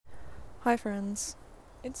Hi friends,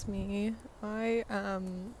 it's me. I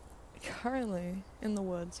am currently in the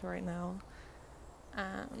woods right now,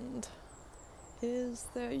 and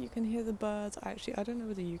you can hear the birds. Actually, I don't know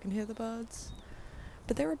whether you can hear the birds,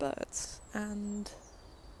 but there are birds, and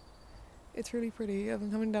it's really pretty. I've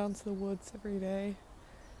been coming down to the woods every day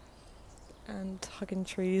and hugging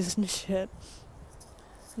trees and shit,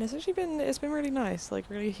 and it's been really nice, like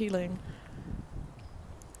really healing.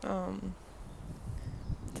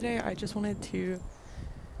 Today I just wanted to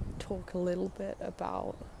talk a little bit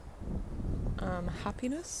about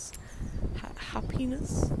happiness.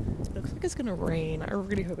 Happiness. It looks like it's gonna rain. I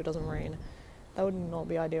really hope it doesn't rain. That would not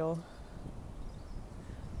be ideal.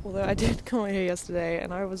 Although I did come out here yesterday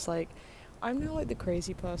and I was like, I'm now like the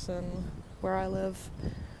crazy person where I live.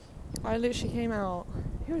 I literally came out,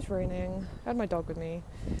 it was raining, I had my dog with me,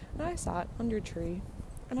 and I sat under a tree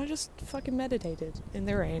and I just fucking meditated in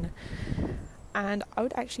the rain. And I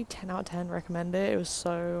would actually 10 out of 10 recommend it. It was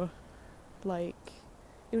so, it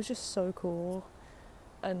was just so cool.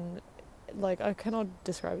 And, I cannot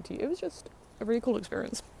describe it to you. It was just a really cool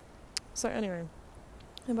experience. So anyway,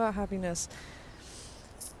 about happiness.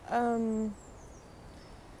 Happiness.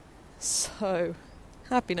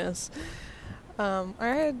 When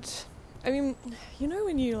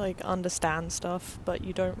you, understand stuff, but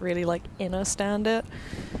you don't really, innerstand it.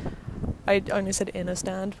 I only said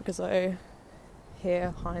innerstand because I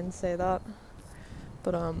hear Heinz say that,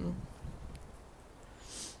 but I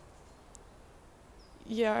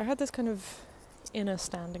had this kind of inner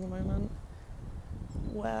standing moment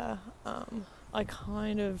where I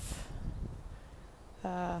kind of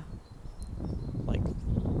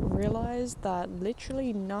realized that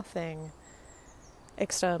literally nothing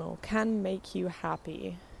external can make you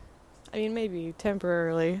happy. I mean, maybe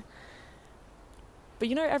temporarily, but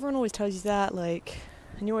everyone always tells you that,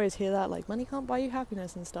 and you always hear that, money can't buy you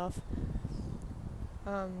happiness and stuff.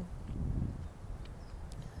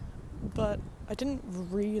 But I didn't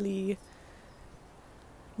really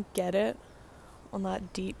get it on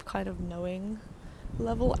that deep kind of knowing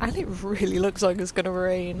level. And it really looks like it's gonna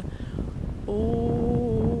rain.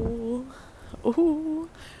 Ooh.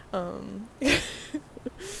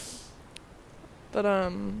 But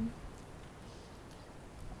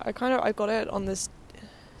I got it on this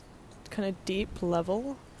kind of deep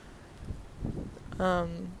level,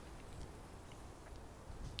 and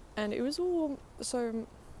it was all, so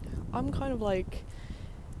I'm kind of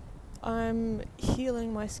I'm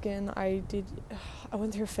healing my skin. I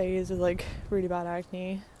went through a phase of really bad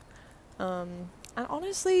acne, and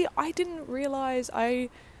honestly I didn't realize I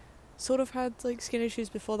sort of had skin issues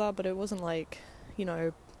before that, but it wasn't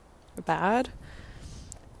bad.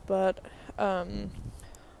 But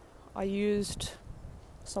I used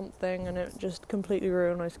something and it just completely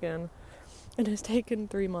ruined my skin, and it's taken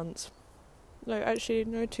 3 months,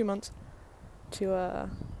 2 months to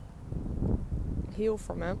heal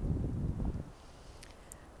from it.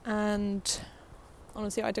 And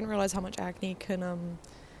honestly I didn't realize how much acne can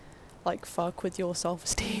fuck with your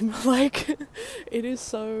self-esteem.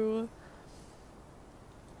 It's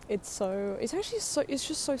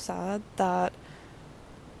just so sad that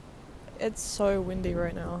it's so windy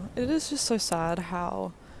right now. It is just so sad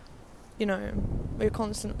how we're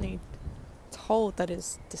constantly told that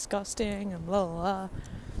it's disgusting and blah blah blah,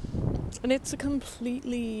 and it's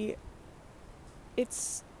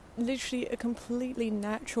literally a completely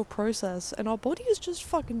natural process, and our body is just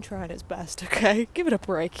fucking trying its best, okay? Give it a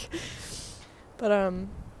break. But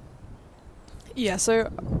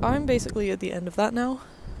so I'm basically at the end of that now,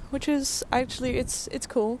 which is actually it's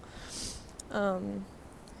cool.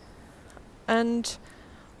 And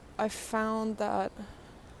I found that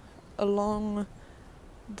along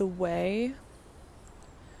the way,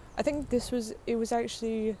 I think I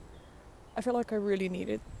feel like I really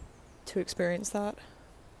needed to experience that,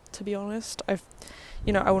 to be honest. I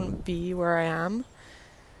wouldn't be where I am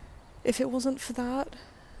if it wasn't for that.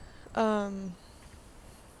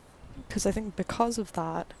 Because I think because of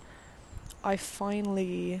that, I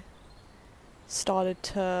finally started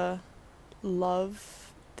to love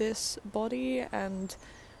this body and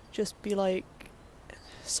just be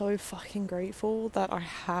so fucking grateful that I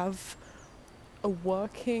have a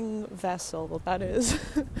working vessel that is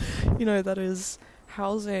that is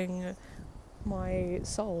housing my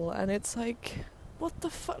soul. And it's what the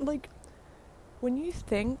fuck, when you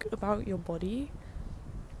think about your body,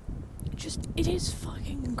 it is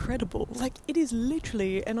fucking incredible. It is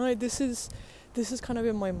literally, and this has kind of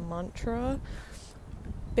been my mantra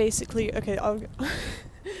basically. Okay,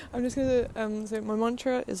 I'm just gonna so my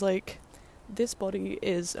mantra is this body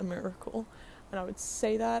is a miracle, and I would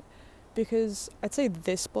say that because I'd say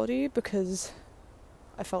this body because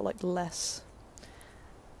I felt like less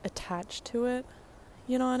attached to it.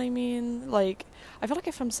 You know what I mean? Like, I feel like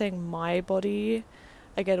if I'm saying my body,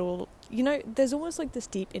 I get all, there's almost like this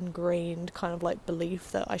deep ingrained kind of like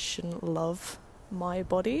belief that I shouldn't love my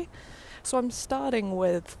body. So I'm starting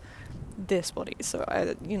with this body. So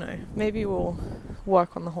maybe we'll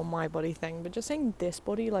work on the whole my body thing, but just saying this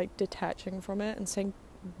body, like detaching from it and saying,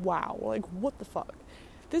 wow, like what the fuck?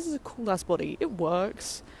 This is a cool ass body. It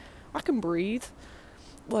works. I can breathe.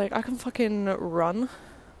 Like, I can fucking run.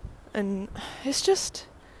 And it's just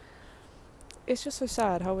so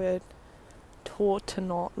sad how we're taught to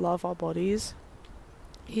not love our bodies,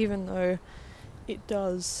 even though it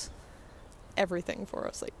does everything for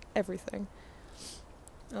us, like everything.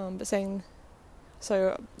 But saying,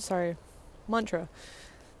 mantra,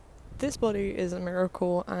 this body is a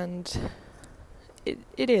miracle, and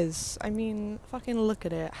it is. I mean, fucking look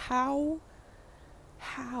at it. How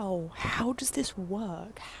does this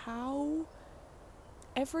work? How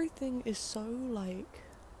everything is so like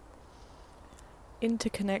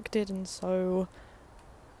interconnected and so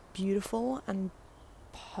beautiful and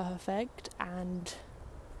perfect, and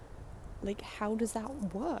like, how does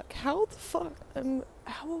that work? How the fuck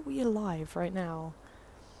how are we alive right now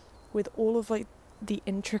with all of like the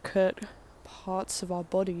intricate parts of our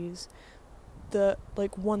bodies that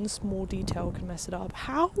like one small detail can mess it up?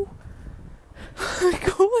 How? Oh my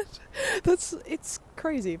god, it's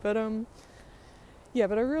crazy. But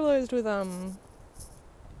but I realized with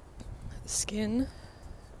skin,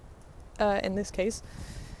 in this case,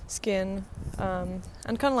 skin, and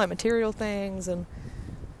kind of like material things and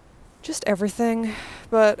just everything,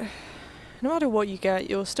 but no matter what you get,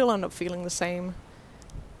 you'll still end up feeling the same.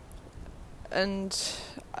 And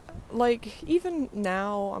like, even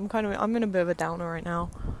now, I'm in a bit of a downer right now,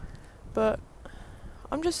 but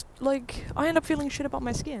I'm just like, I end up feeling shit about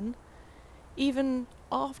my skin, even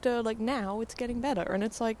after, like, now it's getting better. And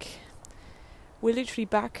it's like, we're literally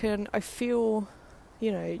back, and I feel,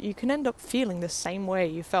 you can end up feeling the same way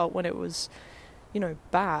you felt when it was,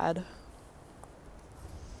 bad.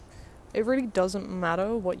 It really doesn't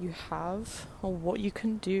matter what you have, or what you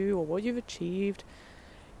can do, or what you've achieved.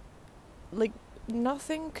 Like,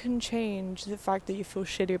 nothing can change the fact that you feel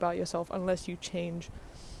shitty about yourself unless you change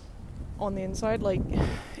on the inside. Like,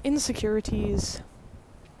 insecurities,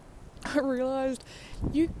 I realized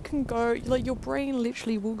you can go, like, your brain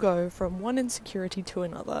literally will go from one insecurity to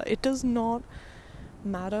another. It does not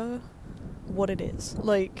matter what it is.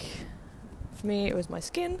 Like, for me, it was my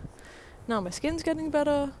skin. Now my skin's getting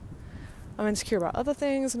better. I'm insecure about other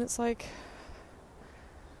things, and it's like,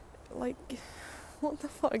 what the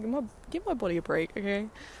fuck? Give my body a break, okay?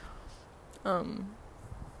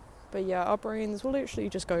 But yeah, our brains will literally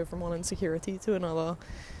just go from one insecurity to another.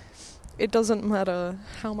 It doesn't matter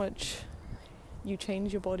how much you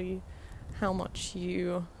change your body, how much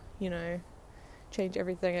you change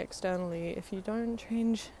everything externally. If you don't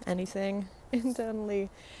change anything internally,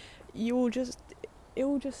 it will just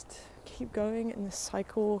keep going in this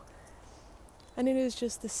cycle. And it is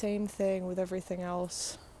just the same thing with everything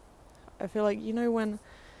else. I feel like, when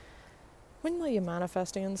like you're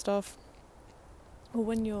manifesting and stuff, or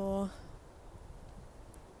when you're,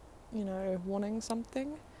 wanting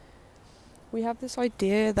something, we have this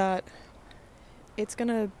idea that it's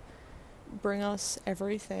gonna bring us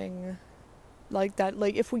everything like that.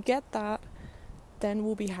 Like, if we get that, then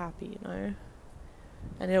we'll be happy, and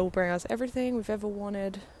it'll bring us everything we've ever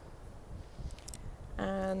wanted.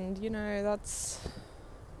 And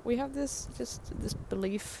we have this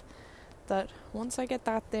belief that once I get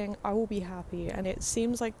that thing, I will be happy. And it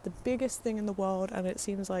seems like the biggest thing in the world, and it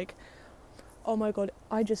seems like, oh my god,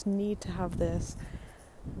 I just need to have this.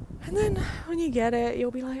 And then when you get it, you'll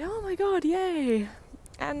be like, oh my god, yay.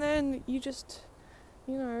 And then you just,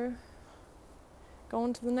 go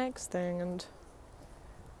on to the next thing, and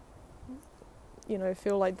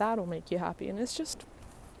feel like that'll make you happy. And it's just,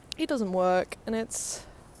 it doesn't work. And it's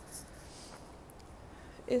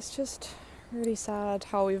just really sad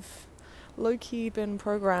how we've low-key been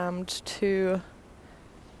programmed to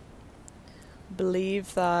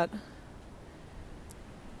believe that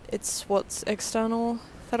it's what's external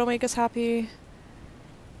that'll make us happy.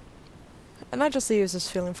 And that just leaves us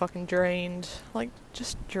feeling fucking drained. Like,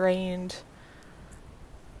 just drained.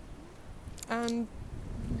 And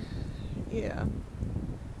yeah,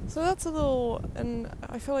 so that's a little, and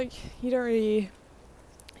I feel like you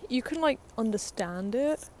can like understand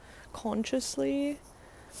it consciously,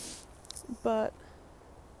 but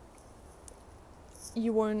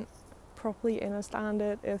you won't properly understand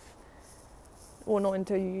it not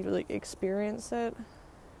until you like experience it.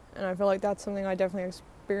 And I feel like that's something I definitely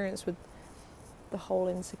experienced with the whole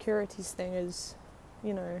insecurities thing is,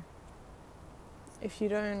 you know, if you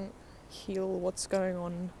don't heal what's going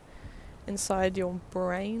on inside your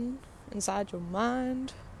brain, inside your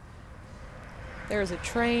mind, there is a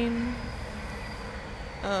train,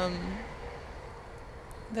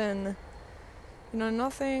 then, you know,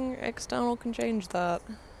 nothing external can change that.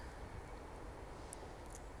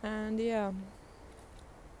 And yeah.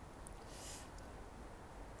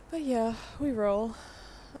 But yeah, we roll.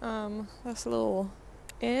 That's a little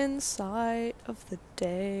insight of the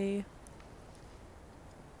day.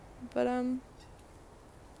 But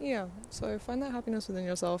yeah, so find that happiness within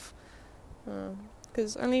yourself.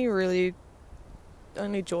 Because only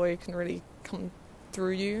joy can really come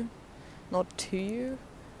through you, not to you.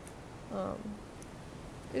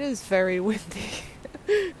 It is very windy.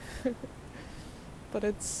 But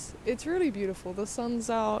it's really beautiful. The sun's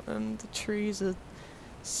out and the trees are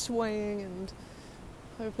swaying, and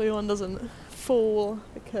hopefully one doesn't fall,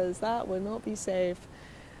 because that would not be safe.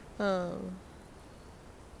 But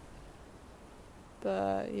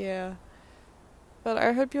yeah. But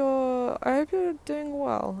I hope you're doing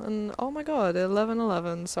well. And oh my god,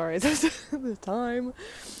 11:11. Sorry, the time.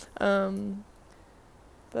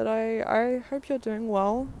 But I hope you're doing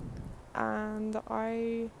well, and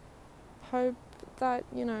I hope that,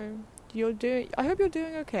 you know, I hope you're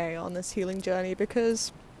doing okay on this healing journey,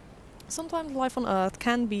 because sometimes life on Earth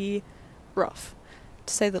can be rough,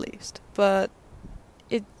 to say the least. But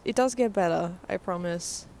it does get better, I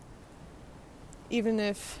promise. Even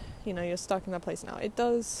if, you know, you're stuck in that place now, it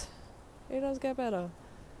does get better.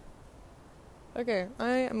 Okay, I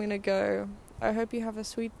am gonna go. I hope you have a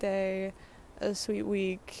sweet day, a sweet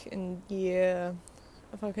week and year,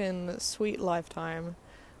 a fucking sweet lifetime.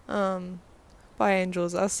 Bye,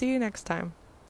 angels. I'll see you next time.